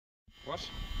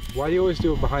Why do you always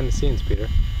do it behind the scenes, Peter?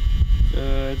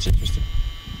 It's interesting.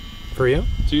 For you?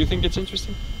 Do you think it's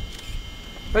interesting?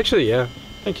 Actually, yeah.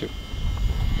 Thank you.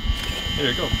 Here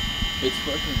you go. It's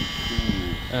fucking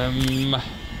cool.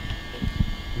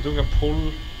 I'm doing a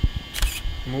pull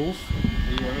move.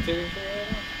 Are you imitating me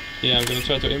right now? Yeah, I'm gonna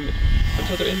try to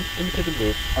imitate the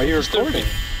move. Are you Disturbing.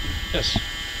 recording? Yes.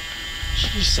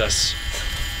 Jesus.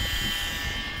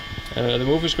 The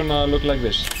move is gonna look like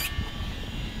this.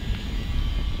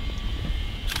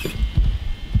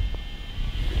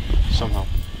 Somehow.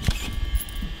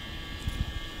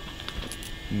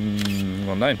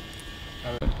 Well, 9.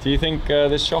 Do you think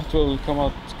this shot will come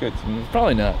out good?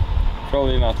 Probably not.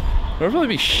 Probably not. It'll probably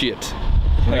be shit.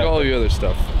 Like all of your other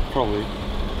stuff. Probably.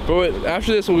 But wait,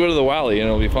 after this, we'll go to the Valley and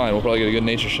it'll be fine. We'll probably get a good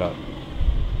nature shot.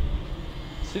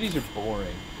 Cities are boring.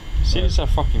 Cities are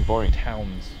fucking boring.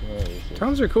 Towns.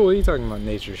 Towns are cool. What are you talking about?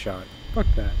 Nature shot. Fuck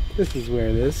that. This is where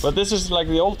it is. But this is like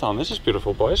the old town. This is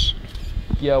beautiful, boys.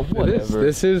 Yeah, whatever.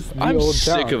 This is the I'm old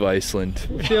sick town. of Iceland.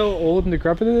 See how old and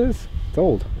decrepit it is? It's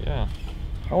old. Yeah.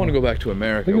 I want to go back to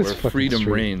America Look at where this fucking freedom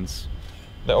street. reigns.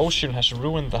 The ocean has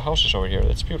ruined the houses over here.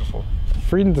 That's beautiful.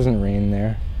 Freedom doesn't reign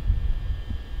there.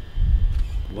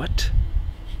 What?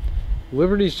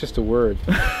 Liberty's just a word.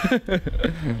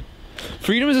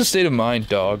 Freedom is a state of mind,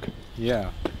 dog.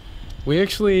 Yeah. We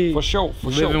actually For sure.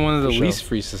 live in one of the For least sure.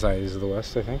 free societies of the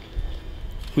West, I think.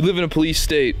 We live in a police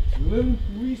state. We live in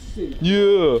a police state.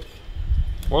 Yeah.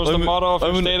 What was the motto of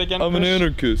your state again? I'm an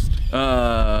Chris?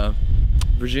 anarchist.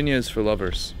 Virginia is for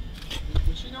lovers.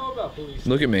 What you know about police?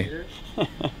 Look at me. Peter?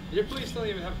 Your police don't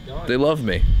even have guns. They love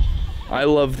me. I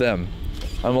love them.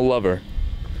 I'm a lover.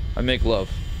 I make love.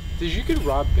 Dude, you could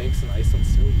rob banks in Iceland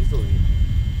so easily.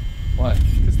 Why?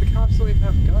 Because the cops don't even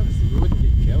have guns. You wouldn't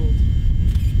get killed.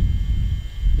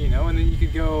 You know, and then you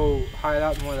could go hide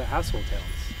out in one of the asshole towns.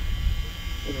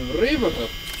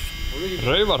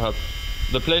 Rauvarhöfn.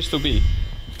 The place to be.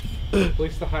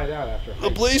 Place to hide out after a The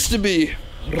hike. place to be.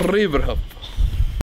 Riverhub.